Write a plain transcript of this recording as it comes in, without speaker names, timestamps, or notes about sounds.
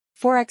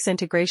Forex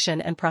integration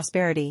and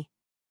prosperity.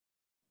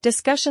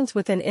 Discussions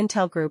within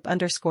Intel Group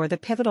underscore the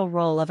pivotal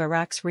role of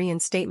Iraq's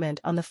reinstatement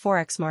on the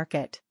Forex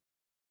market.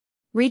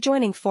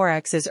 Rejoining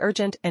Forex is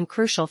urgent and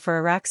crucial for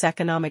Iraq's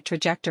economic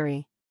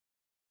trajectory.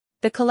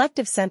 The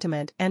collective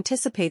sentiment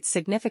anticipates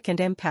significant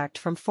impact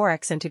from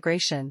Forex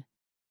integration.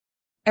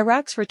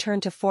 Iraq's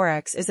return to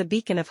Forex is a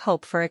beacon of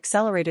hope for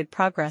accelerated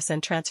progress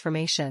and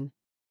transformation.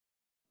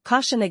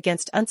 Caution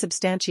against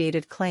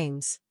unsubstantiated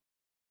claims.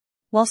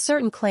 While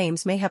certain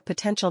claims may have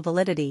potential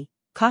validity,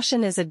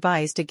 caution is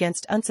advised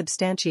against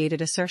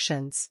unsubstantiated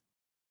assertions.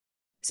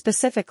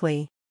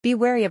 Specifically, be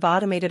wary of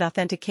automated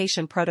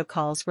authentication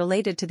protocols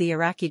related to the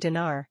Iraqi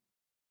dinar,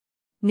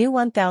 new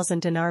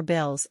 1,000 dinar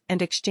bills,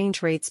 and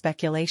exchange rate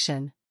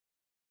speculation.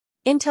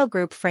 Intel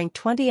Group Frank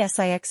 20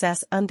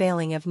 SIXS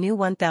unveiling of new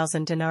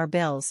 1,000 dinar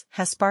bills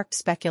has sparked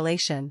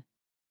speculation.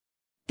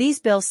 These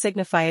bills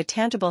signify a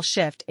tangible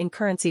shift in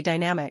currency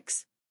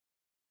dynamics.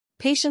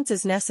 Patience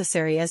is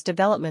necessary as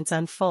developments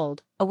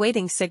unfold,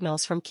 awaiting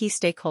signals from key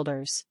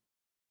stakeholders.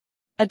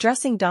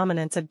 Addressing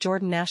dominance of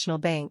Jordan National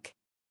Bank.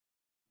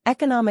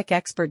 Economic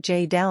expert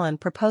Jay Dallin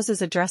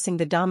proposes addressing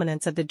the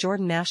dominance of the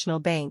Jordan National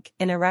Bank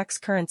in Iraq's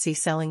currency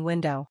selling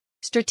window.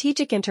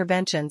 Strategic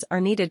interventions are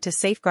needed to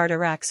safeguard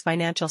Iraq's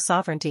financial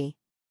sovereignty.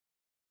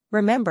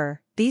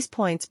 Remember, these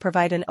points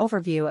provide an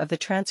overview of the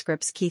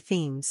transcript's key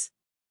themes.